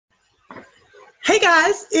Hey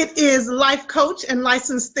guys, it is life coach and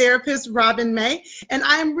licensed therapist Robin May, and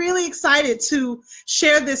I am really excited to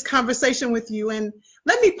share this conversation with you. And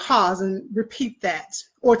let me pause and repeat that,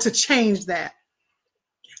 or to change that.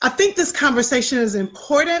 I think this conversation is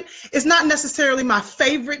important. It's not necessarily my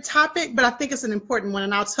favorite topic, but I think it's an important one,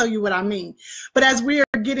 and I'll tell you what I mean. But as we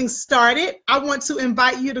are getting started, I want to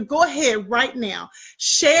invite you to go ahead right now.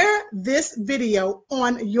 Share this video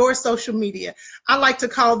on your social media. I like to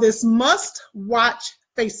call this must watch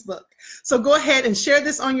Facebook. So go ahead and share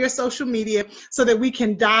this on your social media so that we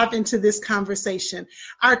can dive into this conversation.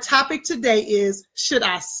 Our topic today is, should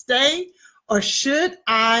I stay or should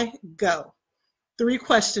I go? 3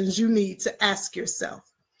 questions you need to ask yourself.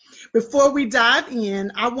 Before we dive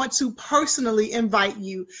in, I want to personally invite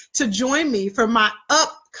you to join me for my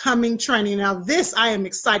upcoming training. Now, this I am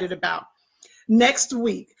excited about. Next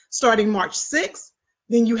week, starting March 6th,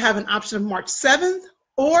 then you have an option of March 7th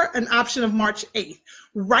or an option of March 8th.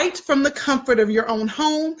 Right from the comfort of your own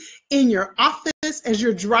home, in your office, as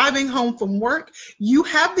you're driving home from work, you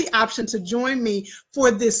have the option to join me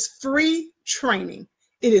for this free training.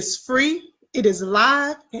 It is free. It is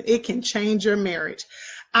live, and it can change your marriage.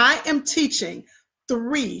 I am teaching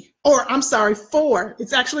 4,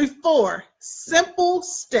 it's actually 4 simple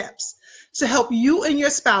steps to help you and your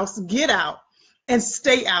spouse get out and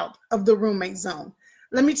stay out of the roommate zone.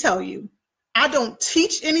 Let me tell you, I don't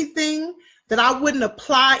teach anything that I wouldn't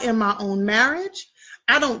apply in my own marriage.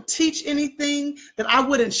 I don't teach anything that I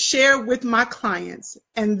wouldn't share with my clients,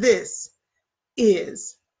 and this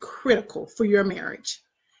is critical for your marriage.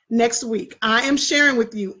 Next week, I am sharing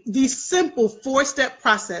with you the simple 4-step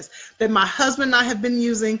process that my husband and I have been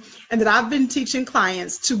using and that I've been teaching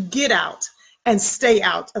clients to get out and stay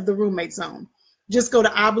out of the roommate zone. Just go to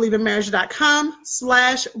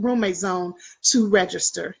IBelieveInMarriage.com/roommate zone to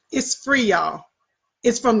register. It's free, y'all.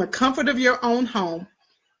 It's from the comfort of your own home,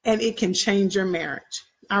 and it can change your marriage.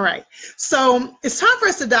 All right, so it's time for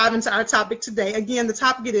us to dive into our topic today. Again, the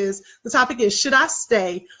topic is, should I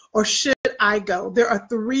stay or should I go? There are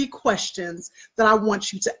 3 questions that I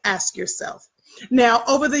want you to ask yourself. Now,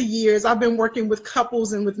 over the years, I've been working with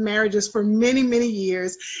couples and with marriages for many, many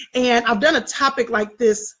years, and I've done a topic like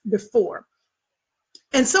this before.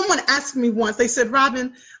 And someone asked me once, they said,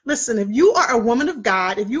 Robin, listen, if you are a woman of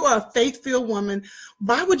God, if you are a faith-filled woman,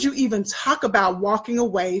 why would you even talk about walking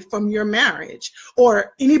away from your marriage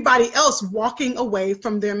or anybody else walking away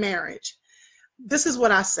from their marriage? This is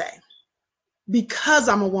what I say. Because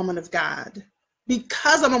I'm a woman of God, we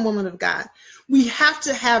have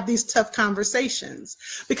to have these tough conversations,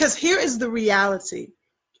 because here is the reality.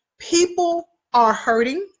 People are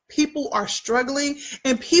hurting. People are struggling,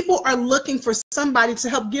 and people are looking for somebody to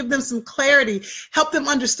help give them some clarity, help them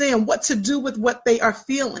understand what to do with what they are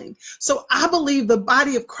feeling. So I believe the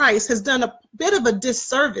body of Christ has done a bit of a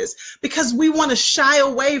disservice because we want to shy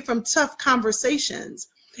away from tough conversations.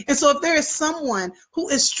 And so if there is someone who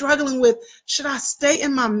is struggling with, should I stay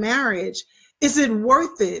in my marriage? Is it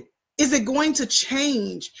worth it? Is it going to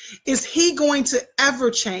change? Is he going to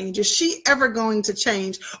ever change? Is she ever going to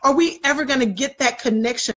change? Are we ever going to get that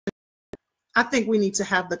connection? I think we need to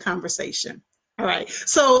have the conversation. All right.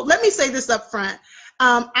 So let me say this up front.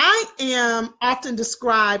 I am often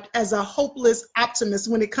described as a hopeless optimist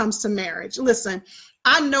when it comes to marriage. Listen,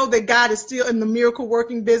 I know that God is still in the miracle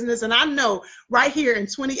working business, and I know right here in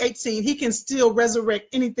 2018, he can still resurrect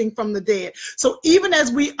anything from the dead. So even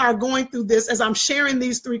as we are going through this, as I'm sharing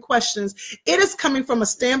these 3 questions, it is coming from a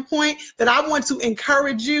standpoint that I want to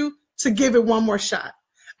encourage you to give it one more shot.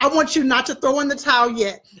 I want you not to throw in the towel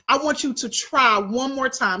yet. I want you to try one more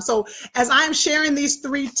time. So as I am sharing these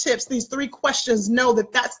 3 tips, these 3 questions, know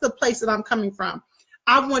that that's the place that I'm coming from.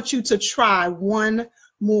 I want you to try one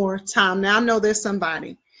more time. Now, I know there's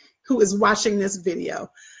somebody who is watching this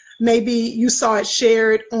video. Maybe you saw it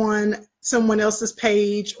shared on someone else's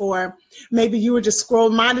page, or maybe you were just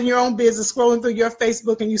minding your own business, scrolling through your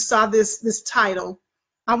Facebook, and you saw this title.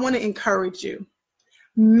 I want to encourage you.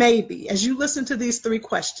 Maybe as you listen to these 3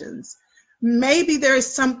 questions, maybe there is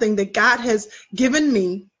something that God has given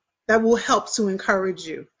me that will help to encourage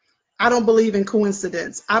you. I don't believe in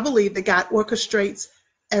coincidence. I believe that God orchestrates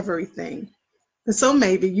everything. And so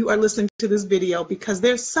maybe you are listening to this video because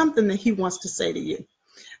there's something that he wants to say to you.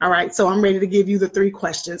 All right, so I'm ready to give you the 3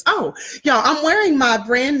 questions. Oh, y'all, I'm wearing my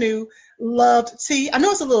brand new Loved tee. I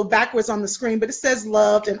know it's a little backwards on the screen, but it says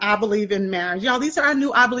Loved and I Believe in Marriage. Y'all, these are our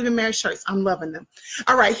new I Believe in Marriage shirts. I'm loving them.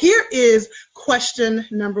 All right, here is question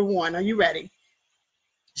number 1. Are you ready?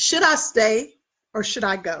 Should I stay or should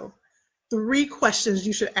I go? 3 questions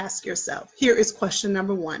you should ask yourself. Here is question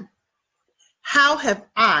number 1. How have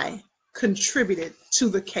I contributed to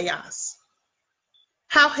the chaos?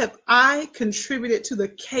 How have I contributed to the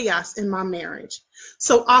chaos in my marriage?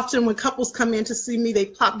 So often when couples come in to see me, they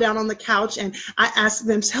plop down on the couch and I ask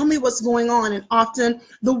them, tell me what's going on. And often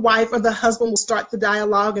the wife or the husband will start the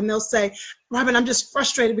dialogue and they'll say, Robin, I'm just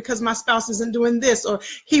frustrated because my spouse isn't doing this, or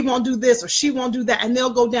he won't do this, or she won't do that. And they'll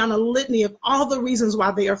go down a litany of all the reasons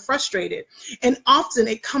why they are frustrated. And often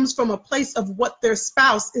it comes from a place of what their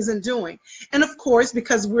spouse isn't doing. And of course,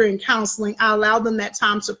 because we're in counseling, I allow them that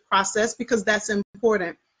time to process because that's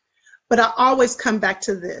important. But I always come back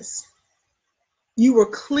to this. You were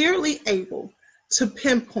clearly able to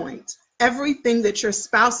pinpoint everything that your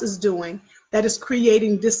spouse is doing that is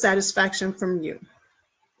creating dissatisfaction from you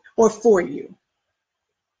or for you.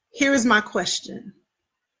 Here is my question.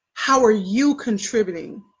 How are you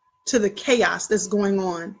contributing to the chaos that's going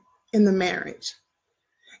on in the marriage?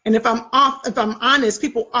 And if I'm honest,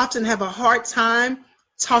 people often have a hard time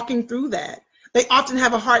talking through that. They often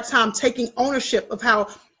have a hard time taking ownership of how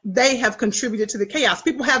they have contributed to the chaos.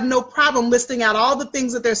 People have no problem listing out all the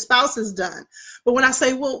things that their spouse has done. But when I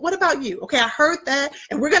say, well, what about you? Okay, I heard that,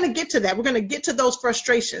 and we're going to get to that. We're going to get to those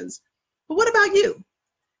frustrations. But what about you?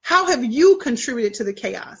 How have you contributed to the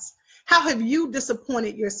chaos? How have you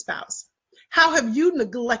disappointed your spouse? How have you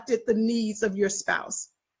neglected the needs of your spouse?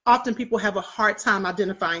 Often people have a hard time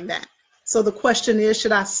identifying that. So the question is,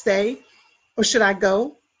 should I stay or should I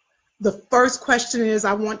go? The first question is,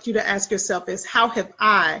 I want you to ask yourself is, how have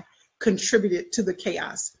I contributed to the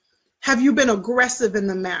chaos? Have you been aggressive in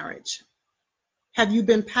the marriage? Have you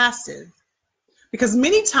been passive? Because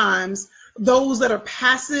many times those that are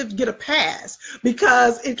passive get a pass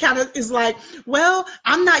because it kind of is like, well,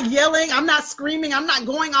 I'm not yelling, I'm not screaming, I'm not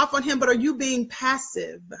going off on him, but are you being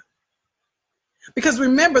passive? Because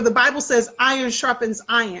remember, the Bible says iron sharpens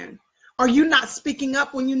iron. Are you not speaking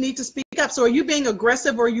up when you need to speak up? So are you being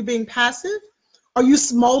aggressive or are you being passive? Are you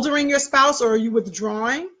smoldering your spouse or are you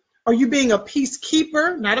withdrawing? Are you being a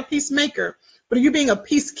peacekeeper, not a peacemaker, but are you being a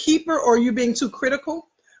peacekeeper or are you being too critical?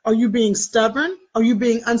 Are you being stubborn? Are you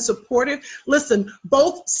being unsupportive? Listen,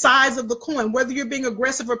 both sides of the coin, whether you're being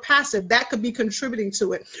aggressive or passive, that could be contributing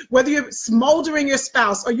to it. Whether you're smoldering your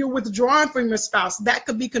spouse or you're withdrawing from your spouse, that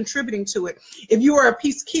could be contributing to it. If you are a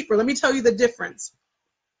peacekeeper, let me tell you the difference.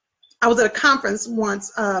 I was at a conference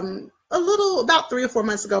once, about 3 or 4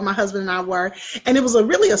 months ago, my husband and I were, and it was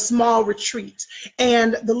really a small retreat.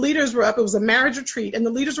 And the leaders were up, it was a marriage retreat, and the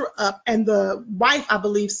leaders were up, and the wife, I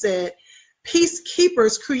believe, said,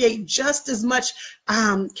 peacekeepers create just as much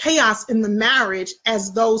chaos in the marriage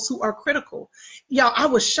as those who are critical. Y'all, I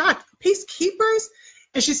was shocked. Peacekeepers?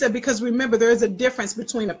 And she said, because remember, there is a difference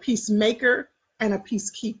between a peacemaker and a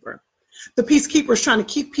peacekeeper. The peacekeeper is trying to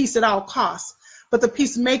keep peace at all costs, but the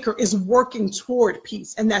peacemaker is working toward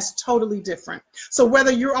peace, and that's totally different. So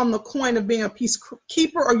whether you're on the coin of being a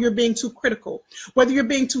peacekeeper or you're being too critical, whether you're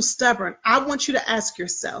being too stubborn, I want you to ask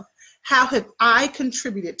yourself, how have I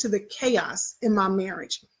contributed to the chaos in my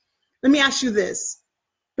marriage? Let me ask you this.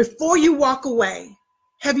 Before you walk away,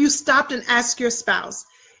 have you stopped and asked your spouse,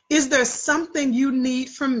 is there something you need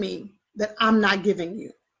from me that I'm not giving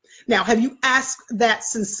you? Now, have you asked that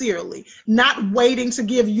sincerely, not waiting to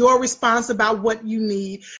give your response about what you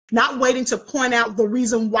need, not waiting to point out the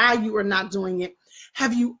reason why you are not doing it?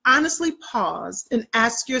 Have you honestly paused and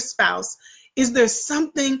asked your spouse, is there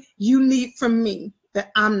something you need from me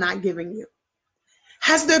that I'm not giving you?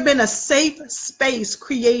 Has there been a safe space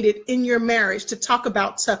created in your marriage to talk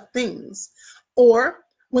about tough things? Or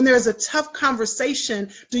when there's a tough conversation,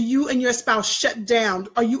 do you and your spouse shut down?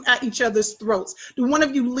 Are you at each other's throats? Do one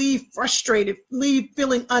of you leave frustrated, leave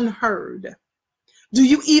feeling unheard? Do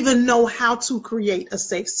you even know how to create a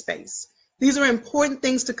safe space? These are important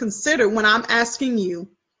things to consider when I'm asking you,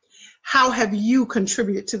 how have you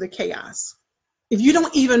contributed to the chaos? If you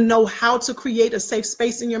don't even know how to create a safe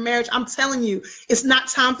space in your marriage, I'm telling you, it's not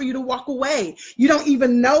time for you to walk away. You don't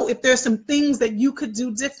even know if there's some things that you could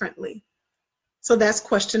do differently. So that's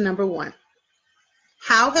question number 1.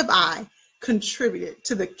 How have I contributed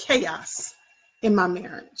to the chaos in my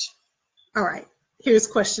marriage? All right, here's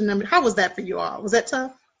question number, how was that for you all? Was that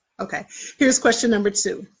tough? Okay, here's question number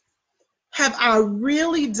 2. Have I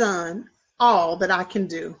really done all that I can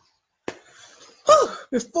do? Whew.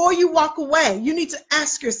 Before you walk away, you need to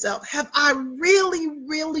ask yourself, have I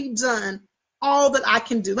really done all that I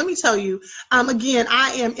can do? Let me tell you, again, I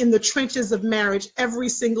am in the trenches of marriage every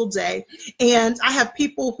single day, and I have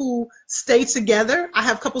people who stay together. I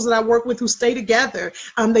have couples that I work with who stay together.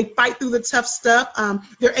 They fight through the tough stuff.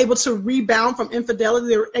 They're able to rebound from infidelity.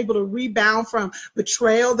 They're able to rebound from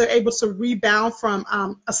betrayal. They're able to rebound from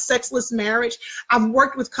a sexless marriage. I've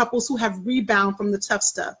worked with couples who have rebound from the tough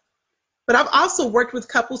stuff. But I've also worked with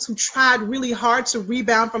couples who tried really hard to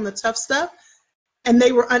rebound from the tough stuff, and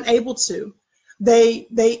they were unable to. They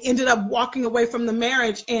ended up walking away from the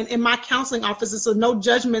marriage. And in my counseling office, it's a no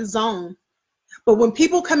judgment zone. But when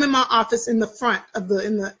people come in my office in the front of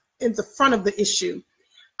the issue,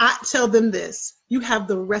 I tell them this: you have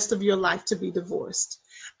the rest of your life to be divorced.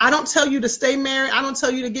 I don't tell you to stay married. I don't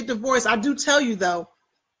tell you to get divorced. I do tell you, though,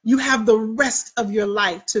 you have the rest of your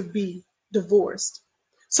life to be divorced.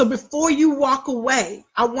 So before you walk away,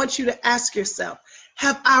 I want you to ask yourself,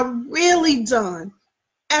 have I really done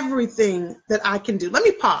everything that I can do? Let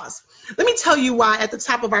me pause. Let me tell you why at the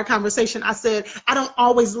top of our conversation I said I don't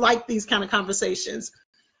always like these kind of conversations.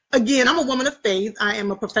 Again, I'm a woman of faith. I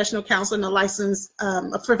am a professional counselor and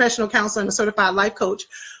a professional counselor and a certified life coach.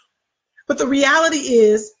 But the reality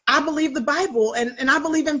is, I believe the Bible, and I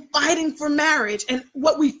believe in fighting for marriage. And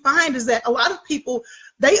what we find is that a lot of people,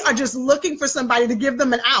 they are just looking for somebody to give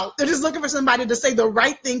them an out. They're just looking for somebody to say the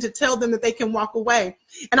right thing, to tell them that they can walk away.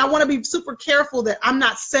 And I want to be super careful that I'm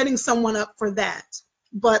not setting someone up for that.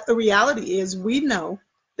 But the reality is, we know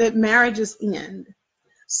that marriages end.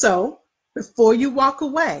 So before you walk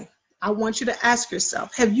away, I want you to ask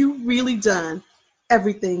yourself, have you really done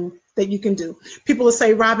everything that you can do? People will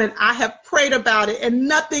say, Robin, I have prayed about it and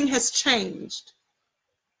nothing has changed.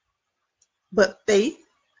 But faith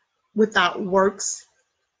without works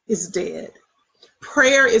is dead.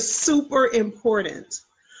 Prayer is super important,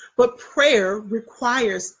 but prayer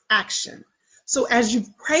requires action. So as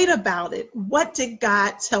you've prayed about it, what did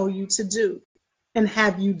God tell you to do? And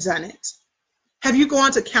have you done it? Have you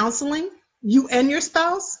gone to counseling, you and your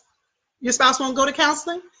spouse? Your spouse won't go to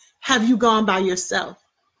counseling? Have you gone by yourself?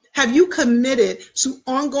 Have you committed to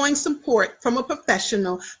ongoing support from a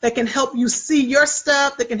professional that can help you see your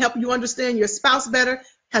stuff, that can help you understand your spouse better?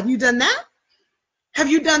 Have you done that? Have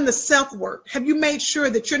you done the self-work? Have you made sure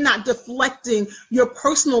that you're not deflecting your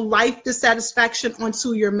personal life dissatisfaction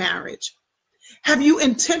onto your marriage? Have you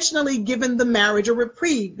intentionally given the marriage a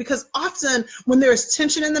reprieve? Because often when there is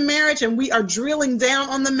tension in the marriage and we are drilling down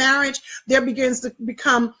on the marriage, there begins to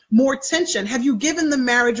become more tension. Have you given the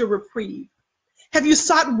marriage a reprieve? Have you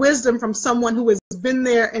sought wisdom from someone who has been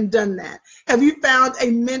there and done that? Have you found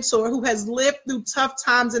a mentor who has lived through tough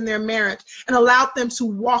times in their marriage and allowed them to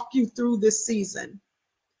walk you through this season?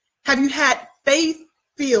 Have you had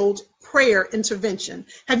faith-filled prayer intervention?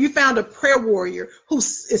 Have you found a prayer warrior who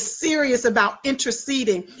is serious about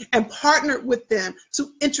interceding and partnered with them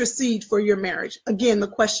to intercede for your marriage? Again, the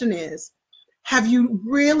question is, have you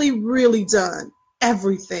really, really done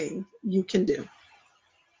everything you can do?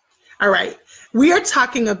 All right, we are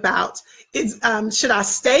talking about, should I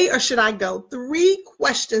stay or should I go? 3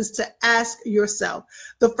 questions to ask yourself.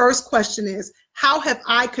 The first question is, how have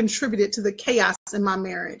I contributed to the chaos in my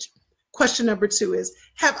marriage? Question number 2 is,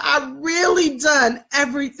 have I really done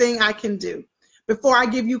everything I can do? Before I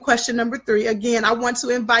give you question number 3, again, I want to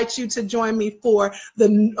invite you to join me for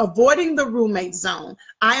the Avoiding the Roommate Zone.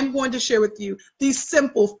 I am going to share with you the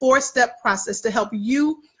simple 4-step process to help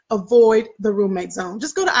you avoid the roommate zone.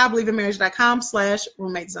 Just go to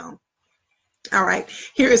IBelieveInMarriage.com/roommate zone. All right,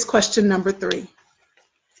 here is question number 3.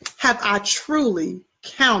 Have I truly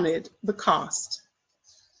counted the cost?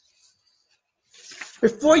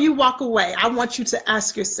 Before you walk away, I want you to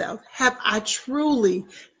ask yourself, have I truly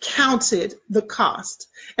counted the cost?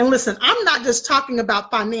 And listen, I'm not just talking about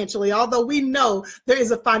financially, although we know there is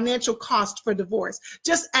a financial cost for divorce.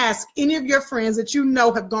 Just ask any of your friends that you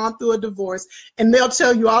know have gone through a divorce, and they'll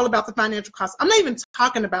tell you all about the financial cost. I'm not even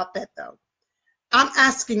talking about that, though. I'm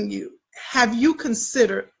asking you, have you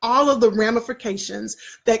considered all of the ramifications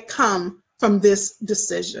that come from this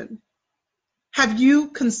decision? Have you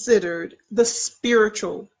considered the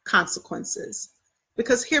spiritual consequences?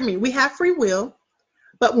 Because hear me, we have free will,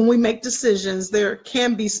 but when we make decisions, there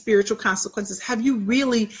can be spiritual consequences. Have you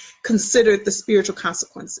really considered the spiritual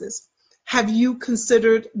consequences? Have you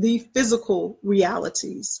considered the physical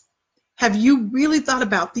realities? Have you really thought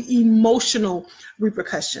about the emotional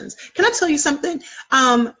repercussions? Can I tell you something?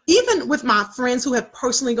 Even with my friends who have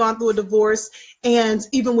personally gone through a divorce, and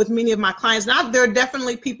even with many of my clients, now there are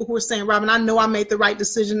definitely people who are saying, Robin, I know I made the right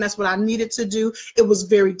decision. That's what I needed to do. It was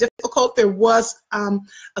very difficult. There was a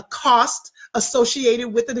cost associated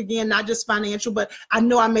with it. Again, not just financial, but I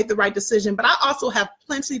know I made the right decision. But I also have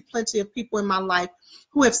plenty of people in my life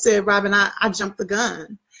who have said, Robin, I jumped the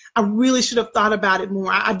gun. I really should have thought about it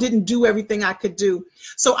more. I didn't do everything I could do.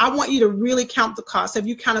 So I want you to really count the cost. Have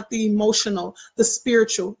you counted the emotional, the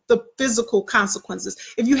spiritual, the physical consequences?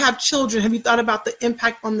 If you have children, have you thought about the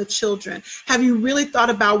impact on the children? Have you really thought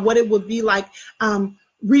about what it would be like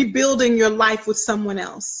rebuilding your life with someone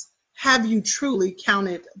else? have you truly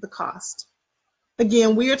counted the cost?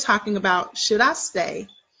 Again, we are talking about, should I stay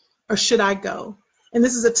or should I go? And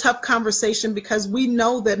this is a tough conversation because we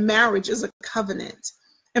know that marriage is a covenant.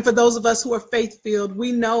 And for those of us who are faith-filled,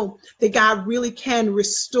 we know that God really can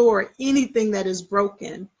restore anything that is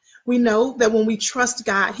broken. We know that when we trust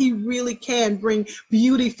God, he really can bring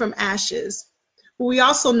beauty from ashes. But we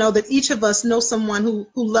also know that each of us know someone who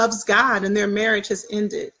loves God and their marriage has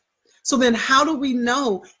ended. So then how do we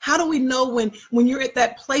know? How do we know when you're at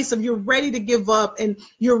that place of you're ready to give up and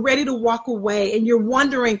you're ready to walk away and you're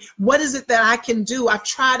wondering, what is it that I can do? I've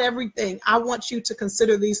tried everything. I want you to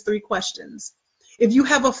consider these 3 questions. If you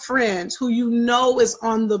have a friend who you know is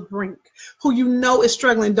on the brink, who you know is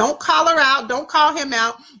struggling, don't call her out, don't call him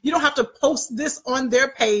out. You don't have to post this on their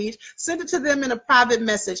page. Send it to them in a private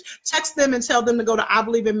message. Text them and tell them to go to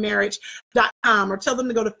IBelieveInMarriage.com or tell them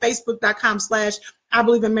to go to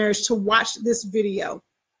Facebook.com/IBelieveInMarriage to watch this video.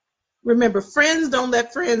 Remember, friends don't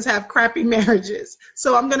let friends have crappy marriages.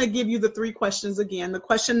 So I'm going to give you the 3 questions again. The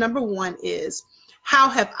question number 1 is, how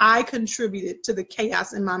have I contributed to the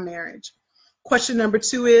chaos in my marriage? Question number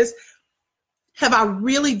 2 is, have I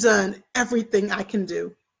really done everything I can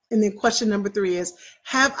do? And then question number 3 is,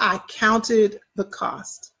 have I counted the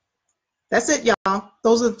cost? That's it, y'all.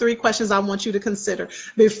 Those are the 3 questions I want you to consider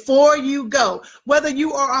before you go. Whether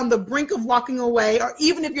you are on the brink of walking away or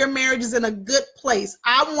even if your marriage is in a good place,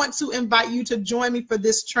 I want to invite you to join me for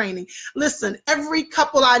this training. Listen, every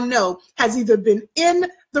couple I know has either been in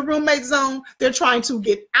the roommate zone, they're trying to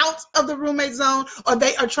get out of the roommate zone, or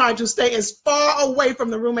they are trying to stay as far away from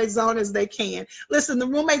the roommate zone as they can. Listen, the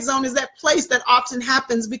roommate zone is that place that often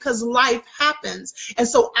happens because life happens. And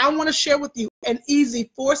so I want to share with you an easy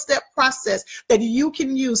 4-step process that you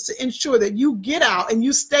can use to ensure that you get out and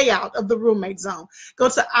you stay out of the roommate zone. Go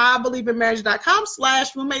to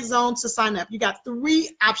IBelieveInMarriage.com/roommate zone to sign up. You got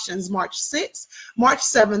 3 options, March 6th, March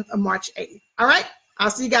 7th, or March 8th. All right, I'll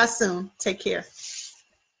see you guys soon. Take care.